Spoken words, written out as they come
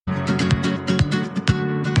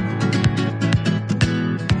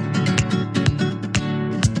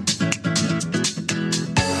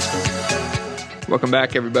Welcome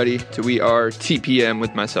back, everybody, to We Are TPM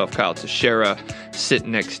with myself, Kyle Teixeira,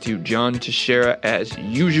 sitting next to John Teixeira as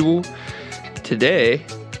usual. Today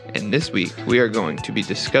and this week, we are going to be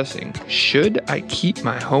discussing, should I keep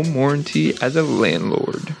my home warranty as a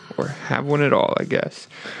landlord or have one at all, I guess.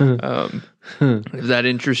 If that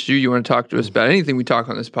interests you, you want to talk to us about anything we talk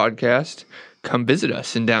on this podcast, come visit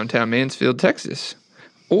us in downtown Mansfield, Texas.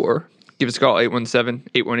 Or give us a call,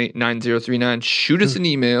 817-818-9039. Shoot us an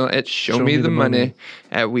email at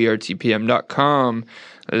showmethemoney@wearetpm.com.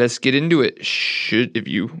 Let's get into it.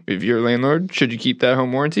 If you're a landlord, should you keep that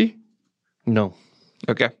home warranty? No.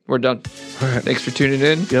 Okay, we're done. All right. Thanks for tuning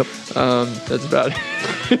in. Yep. That's about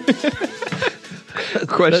it.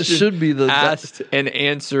 Question that should be the asked and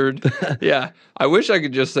answered. Yeah, I wish I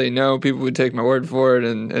could just say no. People would take my word for it,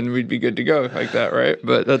 and we'd be good to go like that, right?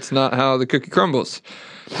 But that's not how the cookie crumbles.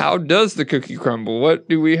 How does the cookie crumble? What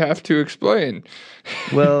do we have to explain?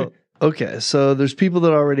 Well, okay, so there's people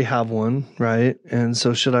that already have one, right? And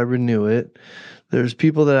so should I renew it? There's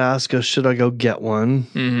people that ask us, should I go get one?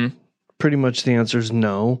 Mm-hmm. Pretty much the answer is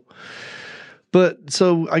no. But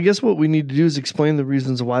so I guess what we need to do is explain the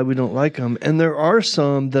reasons why we don't like them. And there are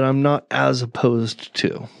some that I'm not as opposed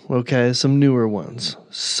to, okay? Some newer ones.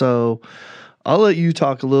 So I'll let you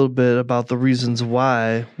talk a little bit about the reasons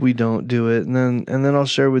why we don't do it. And then I'll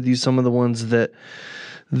share with you some of the ones that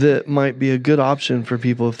might be a good option for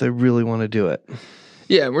people if they really want to do it.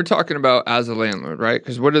 Yeah, we're talking about as a landlord, right?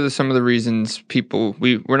 Because what are some of the reasons people,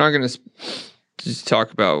 we're not going to just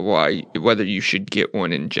talk about whether you should get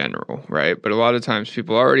one in general, right? But a lot of times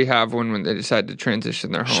people already have one when they decide to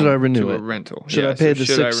transition their home should I renew to it? a rental. Should I pay the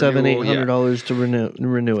 $600, $700, $800 to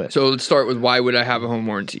renew it? So let's start with why would I have a home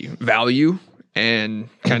warranty? Value and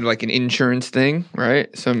kind of like an insurance thing,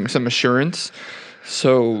 right? Some assurance.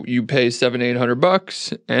 So you pay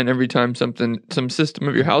 $700-800, and every time some system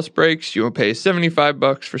of your house breaks, you will pay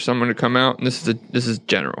 $75 for someone to come out. And this is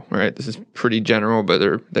general, right? This is pretty general, but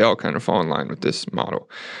they all kind of fall in line with this model.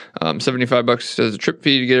 $75 as a trip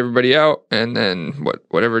fee to get everybody out, and then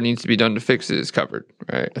whatever needs to be done to fix it is covered,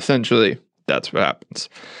 right? Essentially, that's what happens.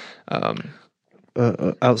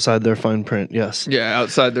 Outside their fine print, yes. Yeah,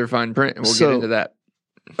 outside their fine print, and we'll get into that.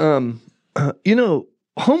 Home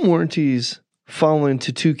warranties fall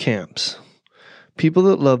into two camps: people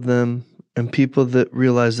that love them and people that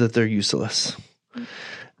realize that they're useless.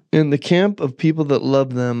 In the camp of people that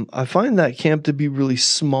love them, I find that camp to be really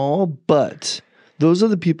small, but those are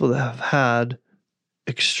the people that have had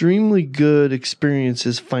extremely good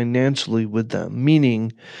experiences financially with them,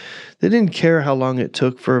 meaning they didn't care how long it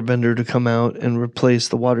took for a vendor to come out and replace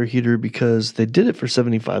the water heater because they did it for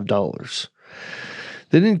 $75.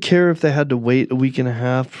 They didn't care if they had to wait a week and a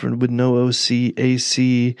half with no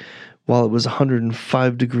AC while it was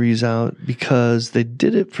 105 degrees out because they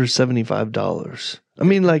did it for $75. I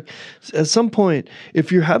mean, like, at some point,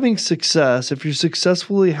 if you're having success, if you're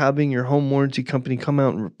successfully having your home warranty company come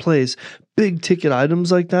out and replace big ticket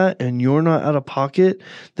items like that and you're not out of pocket,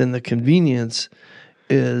 then the convenience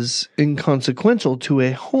is inconsequential to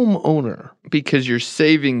a homeowner. Because you're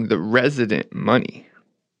saving the resident money,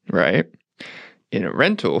 right? In a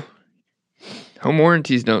rental, home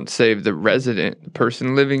warranties don't save the resident, the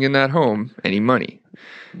person living in that home, any money.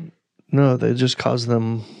 No, they just cause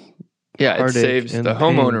them it saves the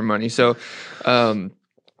homeowner money. So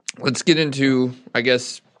let's get into, I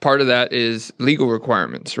guess, part of that is legal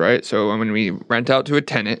requirements, right? So when we rent out to a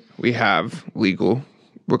tenant, we have legal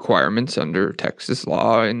requirements under Texas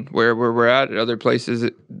law, and where we're at other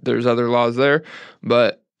places, there's other laws there.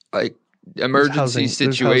 But like, emergency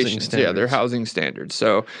situations, they're housing standards.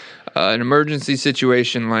 So an emergency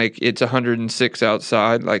situation, like it's 106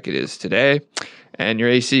 outside like it is today, and your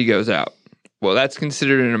AC goes out. Well, that's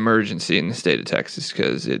considered an emergency in the state of Texas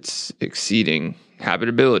because it's exceeding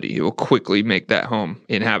habitability. It will quickly make that home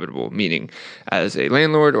inhabitable, meaning as a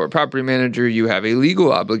landlord or property manager, you have a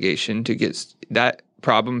legal obligation to get that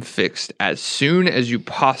problem fixed as soon as you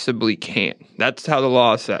possibly can. That's how the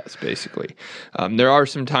law says, basically. There are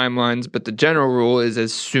some timelines, but the general rule is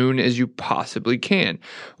as soon as you possibly can.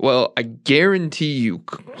 Well, I guarantee you,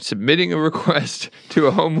 submitting a request to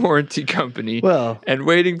a home warranty company and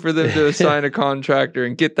waiting for them to assign a contractor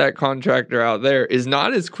and get that contractor out there is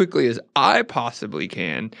not as quickly as I possibly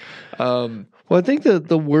can. Well, I think that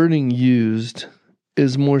the wording used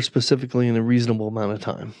is more specifically in a reasonable amount of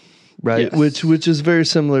time. Right, yes. which is very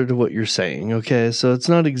similar to what you're saying, okay? So it's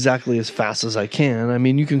not exactly as fast as I can. I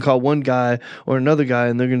mean, you can call one guy or another guy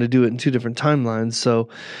and they're going to do it in two different timelines. So,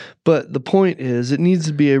 but the point is it needs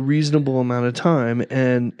to be a reasonable amount of time,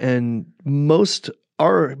 and most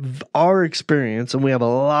our experience, and we have a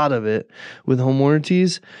lot of it with home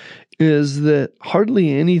warranties, is that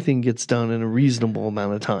hardly anything gets done in a reasonable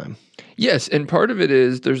amount of time. Yes, and part of it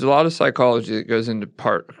is there's a lot of psychology that goes into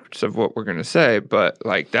parts of what we're going to say, but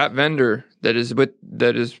like that vendor that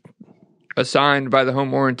is assigned by the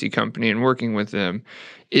home warranty company and working with them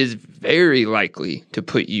is very likely to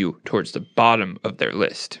put you towards the bottom of their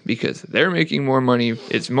list because they're making more money.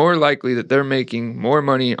 It's more likely that they're making more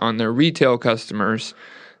money on their retail customers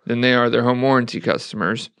than they are their home warranty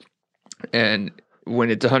customers. And when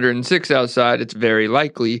it's 106 outside, it's very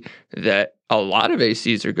likely that a lot of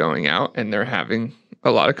ACs are going out and they're having a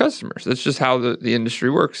lot of customers. That's just how the industry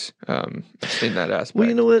works in that aspect. Well,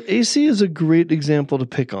 you know what? AC is a great example to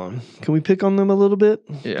pick on. Can we pick on them a little bit?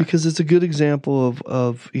 Yeah. Because it's a good example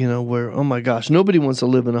of where, oh my gosh, nobody wants to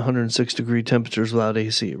live in 106 degree temperatures without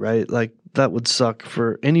AC, right? Like that would suck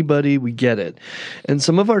for anybody. We get it. And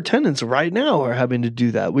some of our tenants right now are having to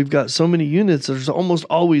do that. We've got so many units. There's almost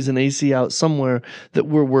always an AC out somewhere that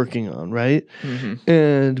we're working on, right? Mm-hmm.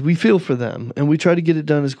 And we feel for them and we try to get it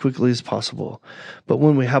done as quickly as possible. But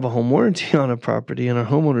when we have a home warranty on a property and our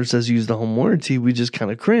homeowner says use the home warranty, we just kind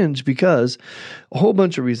of cringe because a whole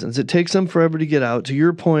bunch of reasons. It takes them forever to get out. To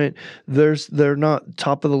your point, they're not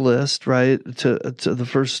top of the list, right? To the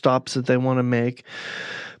first stops that they want to make.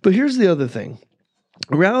 But here's the other thing.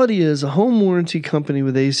 Reality is a home warranty company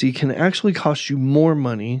with AC can actually cost you more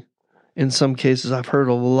money. In some cases, I've heard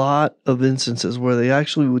a lot of instances where they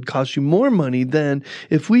actually would cost you more money than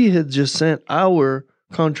if we had just sent our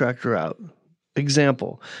contractor out.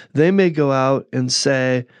 Example, they may go out and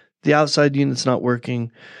say, the outside unit's not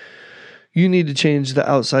working. You need to change the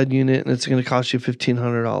outside unit and it's going to cost you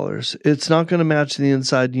 $1,500. It's not going to match the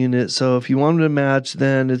inside unit. So if you want them to match,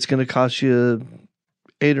 then it's going to cost you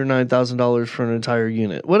 $8,000 or $9,000 for an entire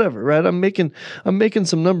unit, whatever, right? I'm making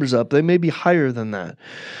some numbers up. They may be higher than that.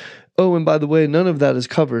 Oh, and by the way, none of that is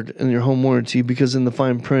covered in your home warranty because in the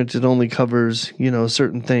fine print, it only covers,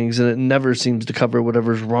 certain things and it never seems to cover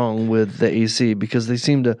whatever's wrong with the AC because they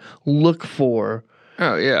seem to look for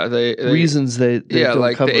reasons they don't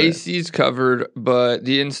like cover the AC's covered, but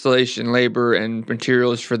the installation labor and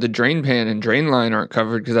materials for the drain pan and drain line aren't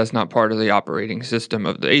covered because that's not part of the operating system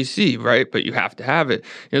of the AC, right? But you have to have it.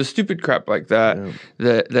 Stupid crap like that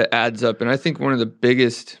that adds up. And I think one of the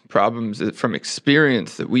biggest problems from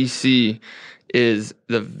experience that we see is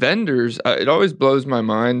the vendors. It always blows my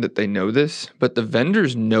mind that they know this, but the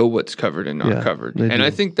vendors know what's covered and not covered. And I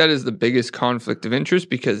think that is the biggest conflict of interest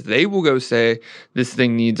because they will go say this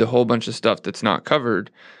thing needs a whole bunch of stuff that's not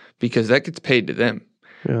covered because that gets paid to them.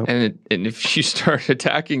 Yeah. And if you start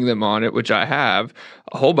attacking them on it, which I have,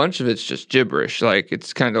 a whole bunch of it's just gibberish. Like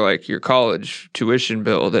it's kind of like your college tuition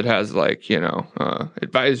bill that has like,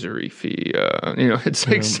 advisory fee. It's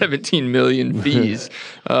like 17 million fees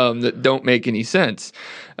that don't make any sense.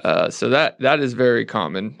 So that is very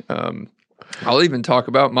common. I'll even talk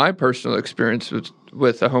about my personal experience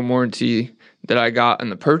with a home warranty that I got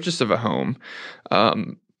in the purchase of a home.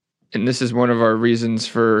 And this is one of our reasons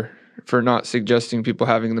for not suggesting people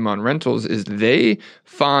having them on rentals is they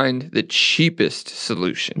find the cheapest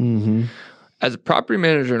solution. Mm-hmm. As a property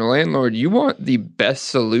manager and a landlord, you want the best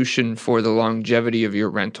solution for the longevity of your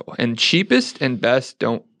rental. And cheapest and best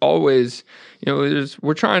don't always,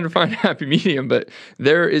 we're trying to find a happy medium, but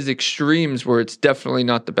there is extremes where it's definitely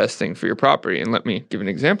not the best thing for your property. And let me give an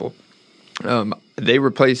example. I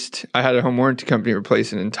had a home warranty company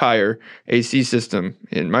replace an entire AC system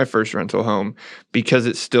in my first rental home because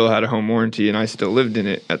it still had a home warranty and I still lived in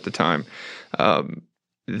it at the time.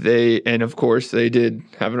 Of course they did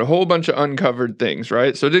having a whole bunch of uncovered things,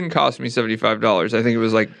 right? So it didn't cost me $75. I think it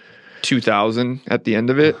was like $2,000 at the end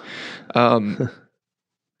of it.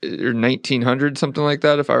 Or 1,900, something like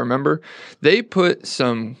that, if I remember. They put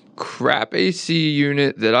some crap AC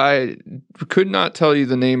unit that I could not tell you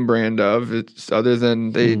the name brand of. It's other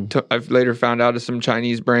than I've later found out it's some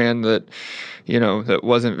Chinese brand that, that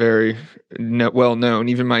wasn't very well known.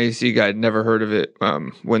 Even my AC guy had never heard of it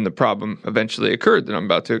when the problem eventually occurred that I'm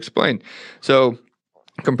about to explain. So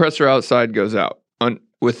compressor outside goes out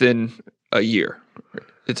within a year.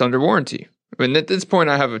 It's under warranty. And at this point,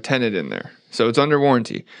 I have a tenant in there. So it's under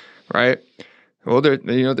warranty, right? Well,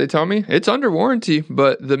 they tell me it's under warranty,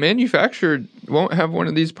 but the manufacturer won't have one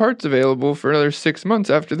of these parts available for another 6 months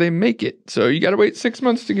after they make it. So you got to wait 6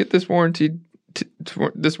 months to get this warranted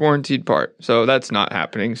part. So that's not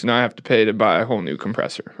happening. So now I have to pay to buy a whole new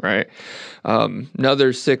compressor, right?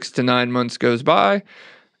 Another 6 to 9 months goes by,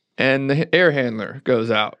 and the air handler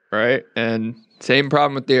goes out, right? And same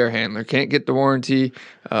problem with the air handler. Can't get the warranty.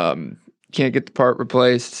 Can't get the part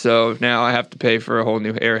replaced, so now I have to pay for a whole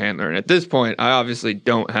new air handler. And at this point, I obviously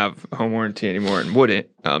don't have a home warranty anymore and wouldn't.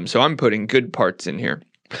 So I'm putting good parts in here.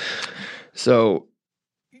 So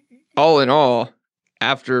all in all,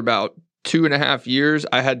 after about 2.5 years,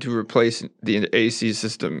 I had to replace the AC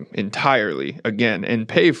system entirely again and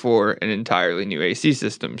pay for an entirely new AC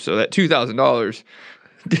system. So that $2,000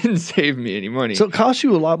 didn't save me any money. So it cost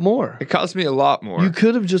you a lot more. It cost me a lot more. You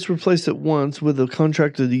could have just replaced it once with a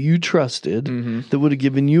contractor that you trusted that would have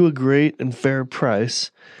given you a great and fair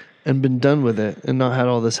price and been done with it and not had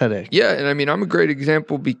all this headache. Yeah, and I mean, I'm a great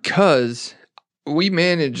example because we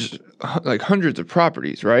manage like hundreds of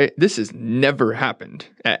properties, right? This has never happened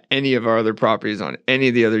at any of our other properties on any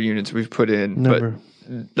of the other units we've put in. Never. But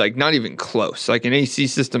like not even close. Like an AC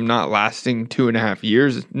system not lasting 2.5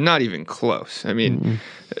 years, not even close. I mean,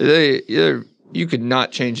 you could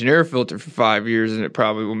not change an air filter for 5 years and it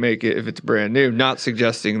probably will make it if it's brand new. Not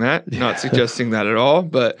suggesting that, not suggesting that at all.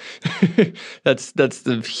 But that's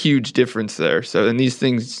the huge difference there. So, and these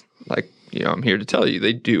things, like, I'm here to tell you,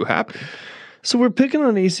 they do happen. So we're picking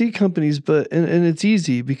on AC companies, but and it's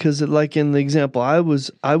easy because like in the example I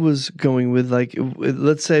was going with, like,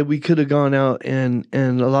 let's say we could have gone out and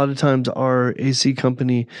a lot of times our AC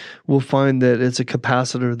company will find that it's a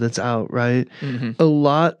capacitor that's out, right? A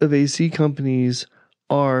lot of AC companies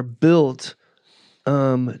are built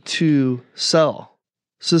to sell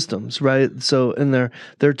systems, right? So and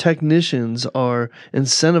their technicians are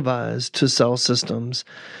incentivized to sell systems,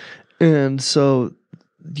 and so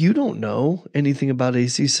you don't know anything about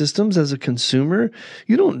AC systems as a consumer.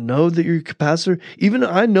 You don't know that your capacitor, even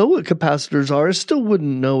I know what capacitors are, I still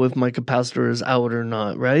wouldn't know if my capacitor is out or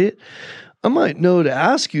not, right? I might know to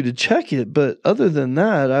ask you to check it, but other than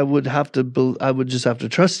that, I would just have to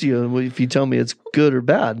trust you if you tell me it's good or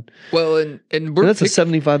bad. Well, and that's a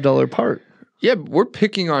 $75 part. Yeah, but we're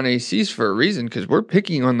picking on ACs for a reason because we're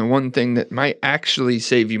picking on the one thing that might actually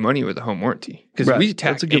save you money with a home warranty. Because if we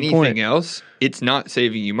attack anything else, it's not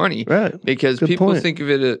saving you money. Right. Because people think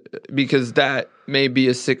of it because that may be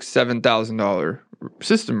a $6,000-$7,000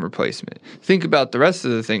 system replacement. Think about the rest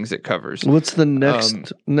of the things it covers. What's the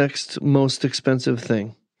next most expensive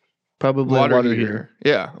thing? Probably a water heater.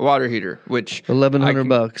 Yeah, a water heater, which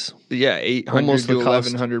 $1,100. Yeah, $800 to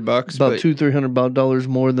 $1,100, about $200-$300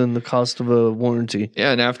 more than the cost of a warranty.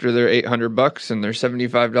 Yeah, and after they're $800 and they're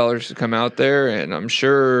 $75 to come out there, and I'm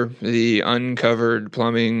sure the uncovered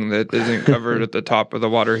plumbing that isn't covered at the top of the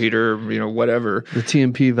water heater, whatever, the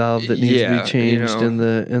TMP valve that needs to be changed, in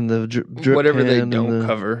the drip whatever they don't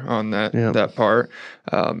cover on that part,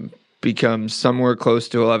 becomes somewhere close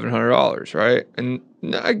to $1,100, right? And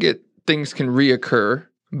I get things can reoccur,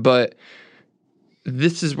 but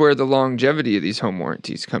this is where the longevity of these home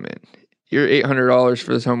warranties come in. Your $800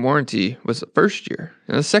 for this home warranty was the first year,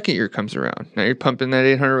 and the second year comes around. Now you're pumping that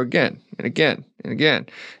 $800 again and again and again.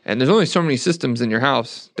 And there's only so many systems in your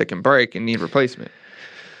house that can break and need replacement.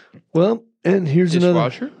 Well, and here's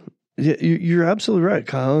dishwasher? Another. Yeah, you're absolutely right,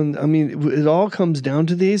 Kyle. And I mean, it all comes down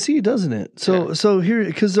to the AC, doesn't it? So here,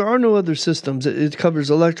 because there are no other systems, it covers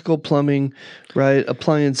electrical, plumbing, right,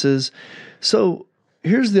 appliances. So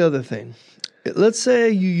here's the other thing. Let's say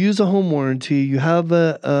you use a home warranty. You have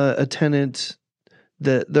a tenant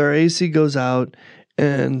that their AC goes out,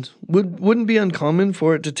 and wouldn't be uncommon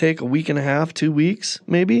for it to take a week and a half, 2 weeks,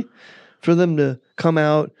 maybe, for them to come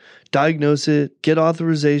out, diagnose it, get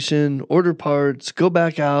authorization, order parts, go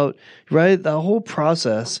back out, right? The whole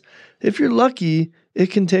process. If you're lucky, it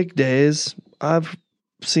can take days. I've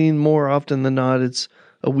seen more often than not, it's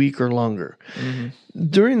a week or longer.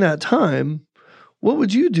 During that time, what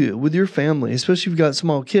would you do with your family, especially if you've got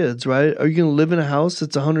small kids, right? Are you going to live in a house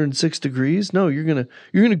that's 106 degrees? No, you're going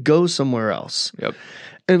to go somewhere else. Yep.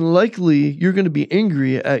 And likely you're going to be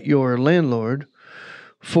angry at your landlord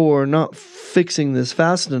for not fixing this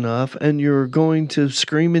fast enough, and you're going to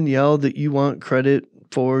scream and yell that you want credit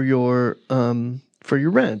for your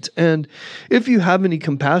rent. And if you have any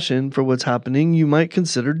compassion for what's happening, you might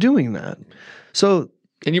consider doing that.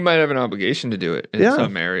 And you might have an obligation to do it in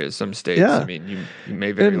some areas, some states. Yeah. I mean, you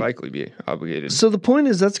may very likely be obligated. So the point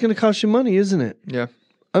is that's going to cost you money, isn't it? Yeah.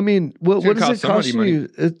 I mean, what does it cost you?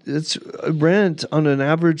 It's rent on an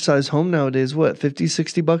average size home nowadays, what,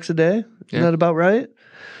 $50-$60 a day? Isn't that about right?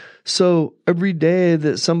 So every day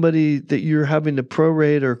that you're having to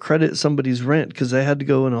prorate or credit somebody's rent because they had to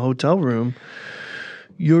go in a hotel room,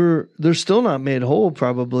 they're still not made whole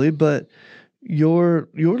probably, but you're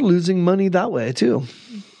losing money that way too.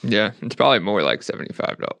 Yeah, it's probably more like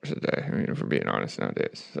 $75 a day. I mean, if we're being honest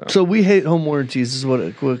nowadays. So we hate home warranties is what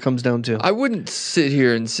it comes down to. I wouldn't sit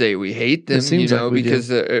here and say we hate them, because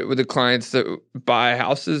with the clients that buy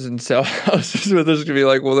houses and sell houses with us, could be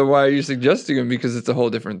like, well, then why are you suggesting them? Because it's a whole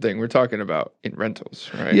different thing. We're talking about in rentals,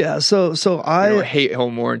 right? Yeah. So I don't hate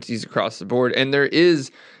home warranties across the board, and there is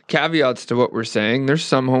caveats to what we're saying. There's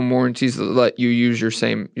some home warranties that let you use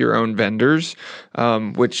your own vendors,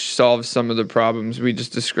 which solves some of the problems we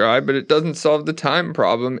just described, but it doesn't solve the time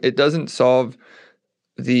problem. It doesn't solve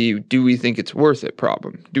the do we think it's worth it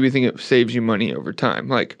problem. Do we think it saves you money over time?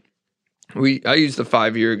 Like I use the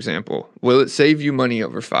 5-year example. Will it save you money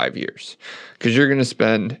over 5 years? Because you're going to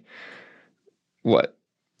spend what?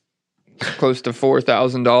 Close to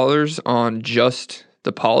 $4,000 on just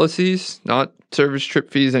the policies, not service, trip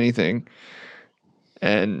fees, anything.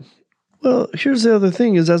 And well, here's the other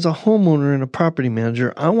thing is, as a homeowner and a property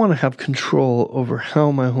manager, I want to have control over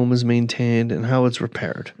how my home is maintained and how it's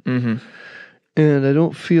repaired. Mm-hmm. And I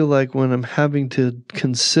don't feel like when I'm having to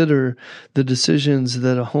consider the decisions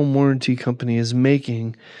that a home warranty company is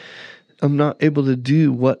making, I'm not able to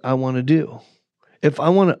do what I want to do. If I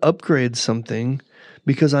want to upgrade something,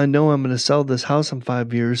 because I know I'm going to sell this house in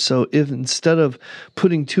 5 years. So if instead of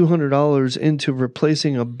putting $200 into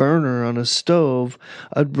replacing a burner on a stove,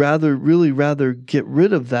 I'd really rather get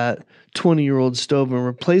rid of that 20-year-old stove and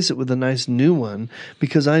replace it with a nice new one,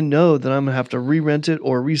 because I know that I'm going to have to re-rent it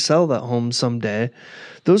or resell that home someday.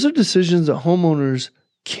 Those are decisions that homeowners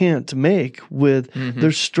can't make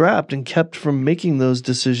they're strapped and kept from making those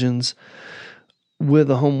decisions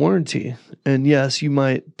with a home warranty. And yes, you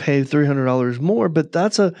might pay $300 more, but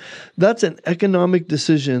that's an economic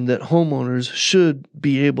decision that homeowners should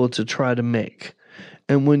be able to try to make.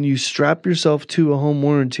 And when you strap yourself to a home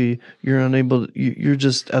warranty, you're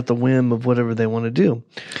just at the whim of whatever they want to do.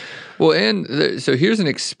 Well, so here's an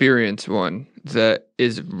experience one that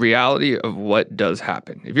is reality of what does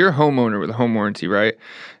happen. If you're a homeowner with a home warranty, right,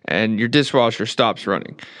 and your dishwasher stops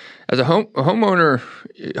running, as a homeowner,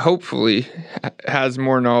 hopefully has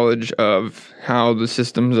more knowledge of how the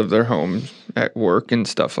systems of their homes at work and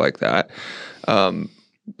stuff like that.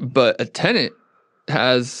 But a tenant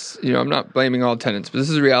has, I'm not blaming all tenants, but this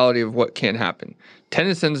is the reality of what can happen.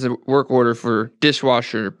 Tenant sends a work order for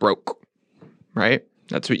dishwasher broke, right?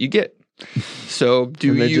 That's what you get. So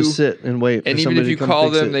they just sit and wait for and even if you call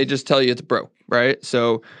them, they just tell you it's broke, right?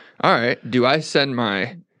 So, all right, do I send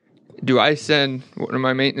one of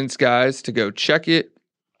my maintenance guys to go check it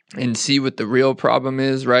and see what the real problem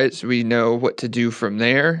is, right? So we know what to do from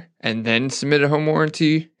there, and then submit a home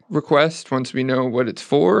warranty request once we know what it's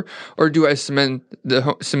for? Or do I submit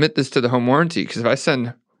this to the home warranty? Because if I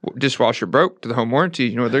send dishwasher broke to the home warranty,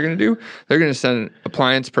 you know what they're going to do? They're going to send an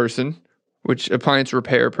appliance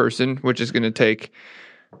repair person, which is going to take,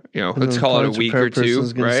 let's call it a week or two,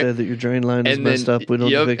 is going to say that your drain line is messed up. We don't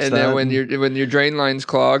fix that. And then when your drain line's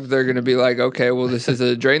clogged, they're going to be like, okay, well, this is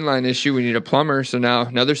a drain line issue. We need a plumber. So now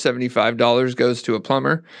another $75 goes to a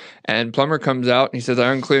plumber, and plumber comes out and he says,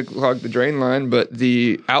 I unclogged the drain line, but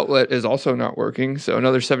the outlet is also not working. So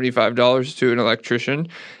another $75 to an electrician,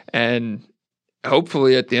 and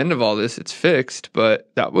hopefully at the end of all this, it's fixed. But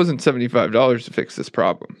that wasn't $75 to fix this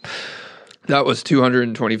problem. That was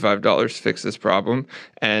 $225 to fix this problem.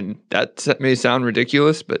 And that may sound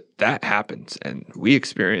ridiculous, but that happens. And we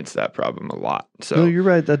experience that problem a lot. So no, you're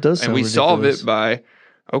right. That does sound ridiculous. And we solve it by,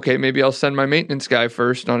 okay, maybe I'll send my maintenance guy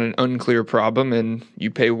first on an unclear problem, and you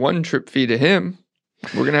pay one trip fee to him.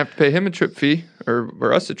 We're going to have to pay him a trip fee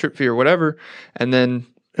or us a trip fee or whatever. And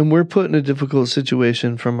we're put in a difficult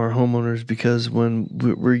situation from our homeowners, because when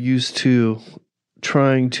we're used to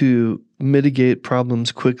trying to mitigate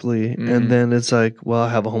problems quickly, and then it's like, well, I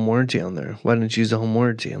have a home warranty on there. Why didn't you use a home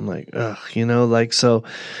warranty? I'm like, ugh,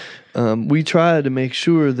 we try to make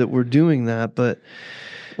sure that we're doing that, but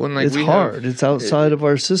it's hard. It's outside of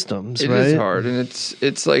our systems, right? It is hard, and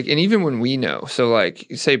it's like, and even when we know, so like,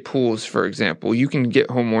 say pools, for example, you can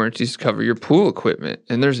get home warranties to cover your pool equipment,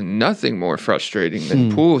 and there's nothing more frustrating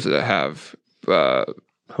than pools that have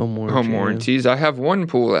home warranties. I have one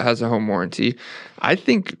pool that has a home warranty. I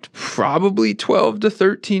think probably 12 to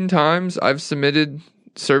 13 times I've submitted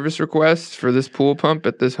service requests for this pool pump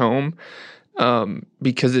at this home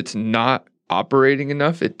because it's not operating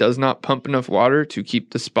enough. It does not pump enough water to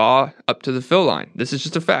keep the spa up to the fill line. This is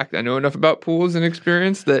just a fact. I know enough about pools and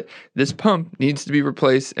experience that this pump needs to be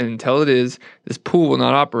replaced, and until it is, this pool will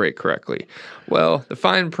not operate correctly. Well, the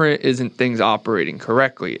fine print isn't things operating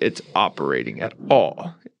correctly. It's operating at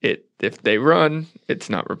all. If they run, it's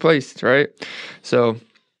not replaced, right? So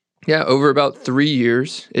Yeah, over about 3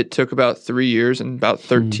 years. It took about 3 years and about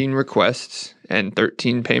 13 requests and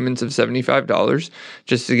 13 payments of $75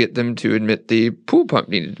 just to get them to admit the pool pump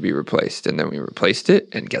needed to be replaced. And then we replaced it,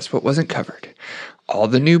 and guess what wasn't covered? All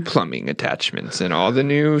the new plumbing attachments and all the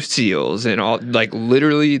new seals and all, like,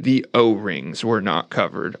 literally the O-rings were not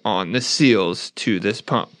covered on the seals to this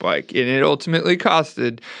pump. Like, and it ultimately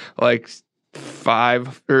costed like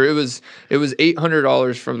it was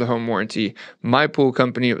 $800 from the home warranty. My pool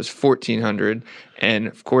company, it was $1,400. And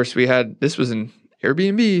of course this was an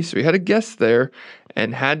Airbnb, so we had a guest there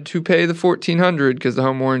and had to pay the $1,400 because the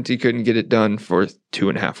home warranty couldn't get it done for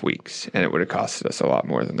 2.5 weeks. And it would have costed us a lot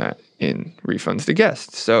more than that in refunds to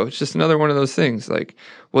guests. So it's just another one of those things. Like,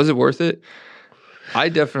 was it worth it? I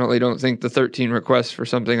definitely don't think the 13 requests for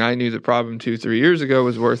something I knew the problem 2-3 years ago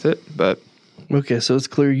was worth it, but okay, so it's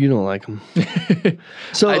clear you don't like them.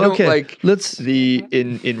 So I don't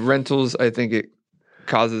in rentals. I think it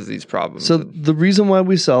causes these problems. So the reason why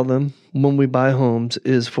we sell them when we buy homes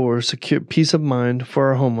is for secure peace of mind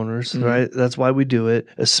for our homeowners, right? That's why we do it,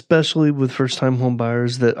 especially with first-time home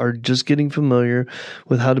buyers that are just getting familiar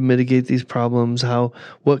with how to mitigate these problems,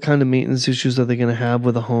 what kind of maintenance issues are they going to have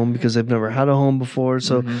with a home because they've never had a home before.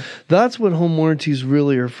 So that's what home warranties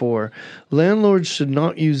really are for. Landlords should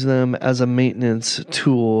not use them as a maintenance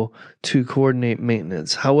tool to coordinate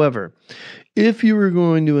maintenance. However, if you were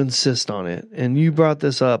going to insist on it, and you brought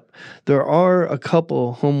this up, there are a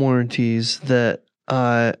couple home warranties that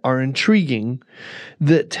are intriguing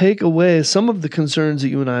that take away some of the concerns that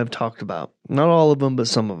you and I have talked about. Not all of them, but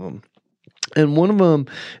some of them. And one of them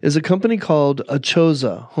is a company called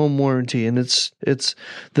Achosa Home Warranty, and it's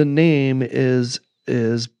the name is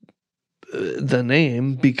the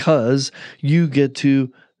name because you get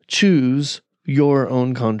to choose your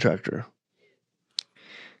own contractor.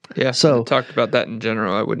 Yeah, so I talked about that in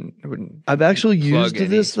general. I wouldn't. I've actually used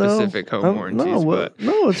this though. Specific home warranties.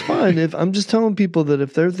 No, it's fine. If I'm just telling people that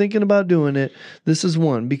if they're thinking about doing it, this is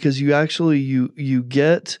one because you actually you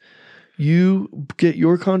get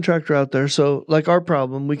your contractor out there. So like our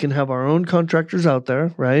problem, we can have our own contractors out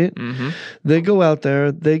there, right? They go out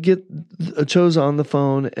there, they get Achosa on the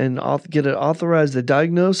phone and get it authorized, the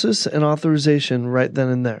diagnosis and authorization right then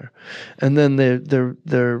and there. And then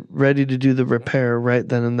they're ready to do the repair right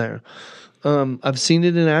then and there. I've seen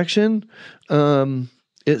it in action.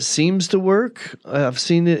 It seems to work. I've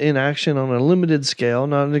seen it in action on a limited scale,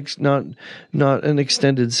 not an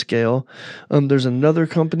extended scale. There's another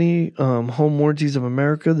company, Home Warranties of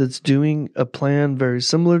America, that's doing a plan very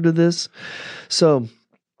similar to this. So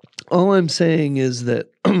all I'm saying is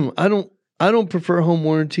that I don't prefer home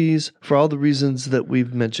warranties for all the reasons that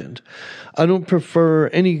we've mentioned. I don't prefer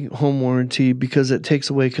any home warranty because it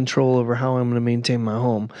takes away control over how I'm going to maintain my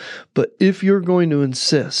home. But if you're going to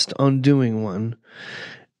insist on doing one,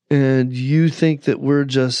 and you think that we're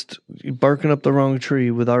just barking up the wrong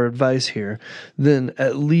tree with our advice here, then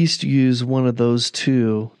at least use one of those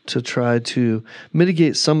two to try to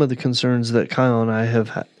mitigate some of the concerns that Kyle and I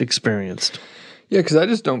have experienced. Yeah, because I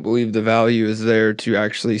just don't believe the value is there to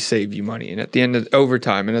actually save you money. And at the end of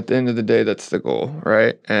overtime, and at the end of the day, that's the goal,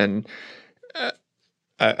 right? And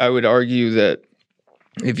I would argue that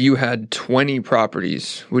if you had 20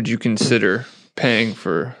 properties, would you consider paying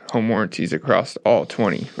for home warranties across all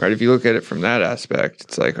 20, right? If you look at it from that aspect,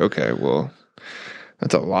 it's like, okay, well,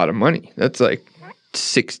 that's a lot of money. That's like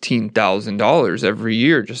 $16,000 every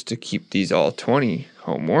year just to keep these all 20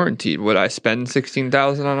 home warranted. Would I spend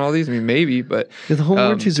 $16,000 on all these? I mean, maybe, but the home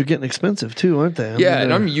warranties are getting expensive too, aren't they?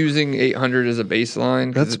 And I'm using $800 as a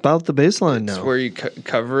baseline. That's about the baseline now. That's where you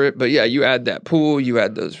cover it. But yeah, you add that pool, you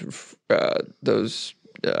add those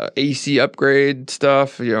AC upgrade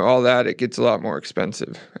stuff, all that, it gets a lot more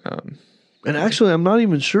expensive. And actually, I'm not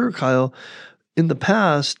even sure, Kyle. In the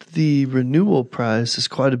past, the renewal price is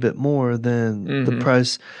quite a bit more than the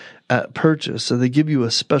price at purchase. So they give you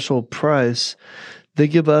a special price. They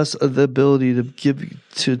give us the ability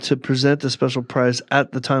to present a special price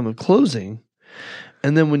at the time of closing.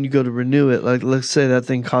 And then when you go to renew it, like let's say that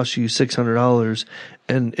thing costs you $600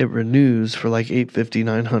 and it renews for like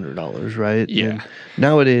 $850, $900, right? Yeah. And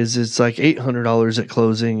nowadays it's like $800 at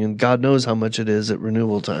closing, and God knows how much it is at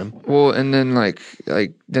renewal time. Well, and then like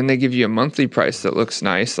then they give you a monthly price that looks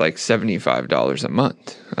nice, like $75 a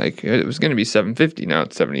month. Like it was going to be $750, now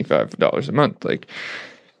it's $75 a month. Like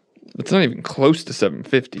it's not even close to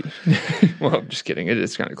 $750. Well, I'm just kidding. It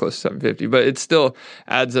is kind of close to $750, but it still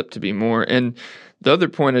adds up to be more. And the other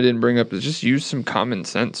point I didn't bring up is just use some common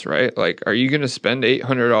sense, right? Like, are you going to spend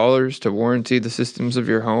 $800 to warranty the systems of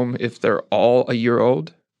your home if they're all a year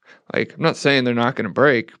old? Like, I'm not saying they're not going to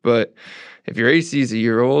break, but if your AC is a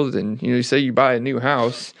year old and, you say you buy a new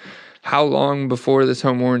house, how long before this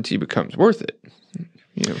home warranty becomes worth it?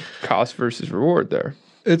 Cost versus reward there.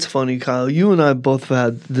 It's funny, Kyle. You and I both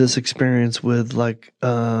had this experience with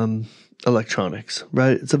electronics,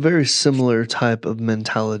 right? It's a very similar type of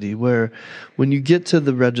mentality where when you get to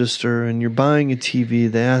the register and you're buying a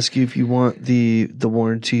TV, they ask you if you want the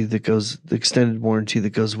warranty the extended warranty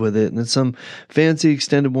that goes with it. And it's some fancy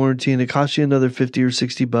extended warranty and it costs you another $50 or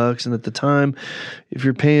 $60. And at the time, if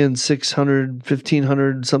you're paying $600,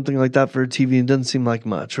 $1,500, something like that for a TV, it doesn't seem like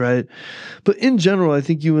much, right? But in general, I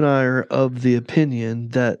think you and I are of the opinion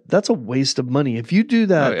that that's a waste of money. If you do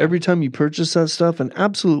that every time you purchase that stuff, an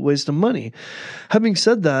absolute waste of money. Having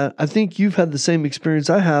said that, I think you've had the same experience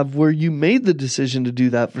I have where you made the decision to do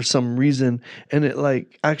that for some reason and it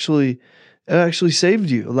actually saved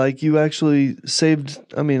you. Like you actually saved.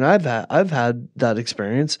 I mean, I've had that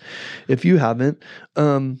experience. If you haven't,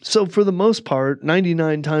 so for the most part,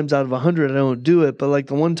 99 times out of 100, I don't do it. But like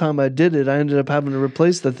the one time I did it, I ended up having to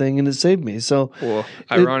replace the thing, and it saved me. So, well,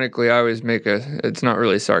 ironically, I always make it's not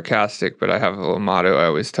really sarcastic, but I have a little motto I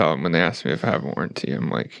always tell them when they ask me if I have a warranty. I'm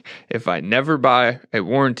like, if I never buy a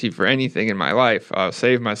warranty for anything in my life, I'll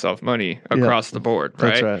save myself money across the board.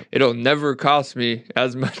 Right? That's right. It'll never cost me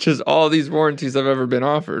as much as all these warranties I've ever been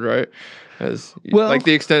offered, right? Like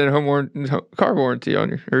the extended car warranty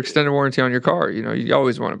on or extended warranty on your car. You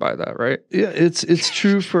always want to buy that, right? Yeah, it's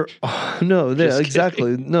true for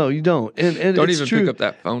exactly. No, you don't. And don't even pick up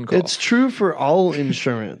that phone call. It's true for all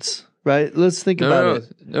insurance, right? Let's think about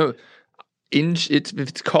it. No. If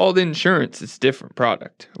it's called insurance, it's a different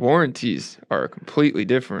product. Warranties are completely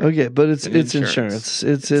different. Okay, but it's insurance.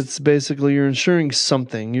 It's basically you're insuring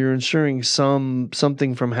something. You're insuring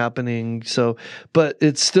something from happening. So, but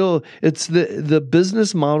it's the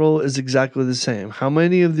business model is exactly the same. How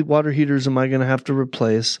many of the water heaters am I going to have to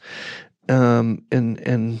replace? In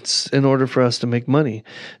order for us to make money,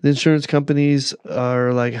 the insurance companies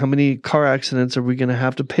are like, how many car accidents are we going to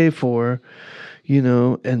have to pay for?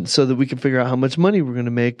 And so that we can figure out how much money we're going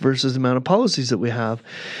to make versus the amount of policies that we have.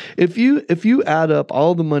 If you add up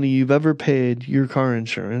all the money you've ever paid your car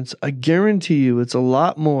insurance, I guarantee you it's a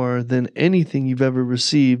lot more than anything you've ever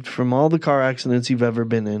received from all the car accidents you've ever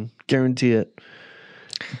been in. Guarantee it.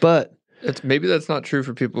 But maybe that's not true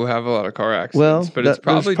for people who have a lot of car accidents, but it's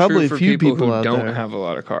probably true for people who don't have a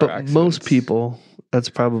lot of car accidents. Most people, that's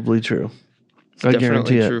probably true. It's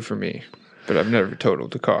definitely true for me. But I've never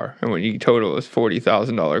totaled a car. And when you total a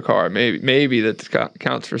 $40,000 car, maybe that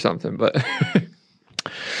counts for something. But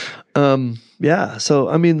yeah. So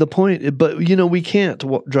I mean, the point. But we can't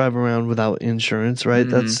drive around without insurance, right?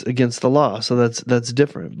 Mm-hmm. That's against the law. So that's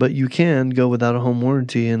different. But you can go without a home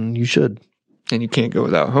warranty, and you should. And you can't go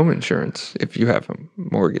without home insurance if you have a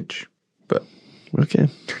mortgage. But okay,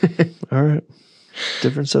 all right.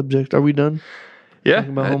 Different subject. Are we done? Yeah,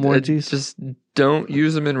 talking about home warranties. Just don't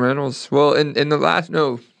use them in rentals. Well, and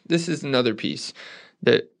this is another piece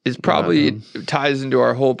that is probably ties into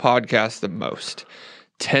our whole podcast the most.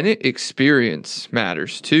 Tenant experience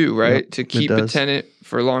matters too, right? Yep, to keep a tenant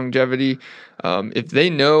for longevity. If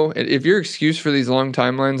they know, if your excuse for these long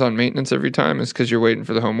timelines on maintenance every time is because you're waiting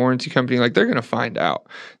for the home warranty company, like they're going to find out.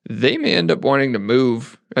 They may end up wanting to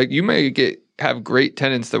move. Like you may have great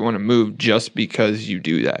tenants that want to move just because you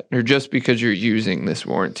do that, or just because you're using this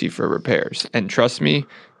warranty for repairs. And trust me,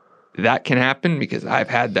 that can happen because I've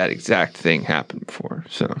had that exact thing happen before.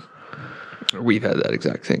 So we've had that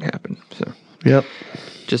exact thing happen. So yep.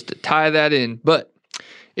 Just to tie that in. But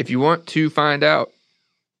if you want to find out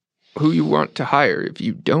who you want to hire, if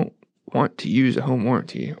you don't want to use a home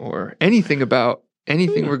warranty or anything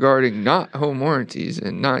regarding not home warranties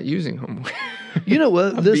and not using home warranties. You know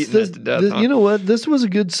what? You know what? This was a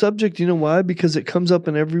good subject. You know why? Because it comes up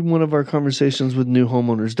in every one of our conversations with new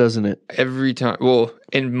homeowners, doesn't it? Every time. Well,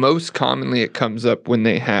 and most commonly it comes up when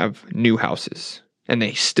they have new houses and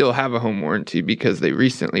they still have a home warranty because they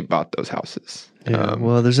recently bought those houses. Yeah.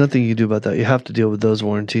 Well, there's nothing you can do about that. You have to deal with those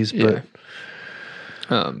warranties. But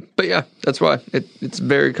yeah, that's why it's a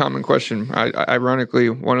very common question. Ironically,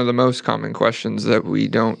 one of the most common questions that we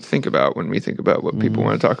don't think about when we think about what people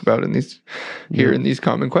want to talk about in these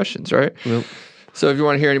common questions, right? Yep. So if you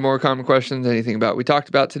want to hear any more common questions, anything about we talked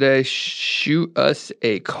about today, shoot us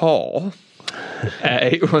a call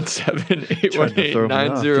at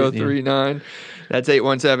 817-818-9039. That's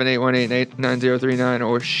 817-818-9039,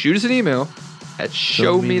 or shoot us an email at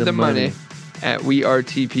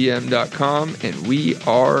showmethemoney@wearetpm.com, and we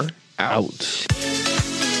are out.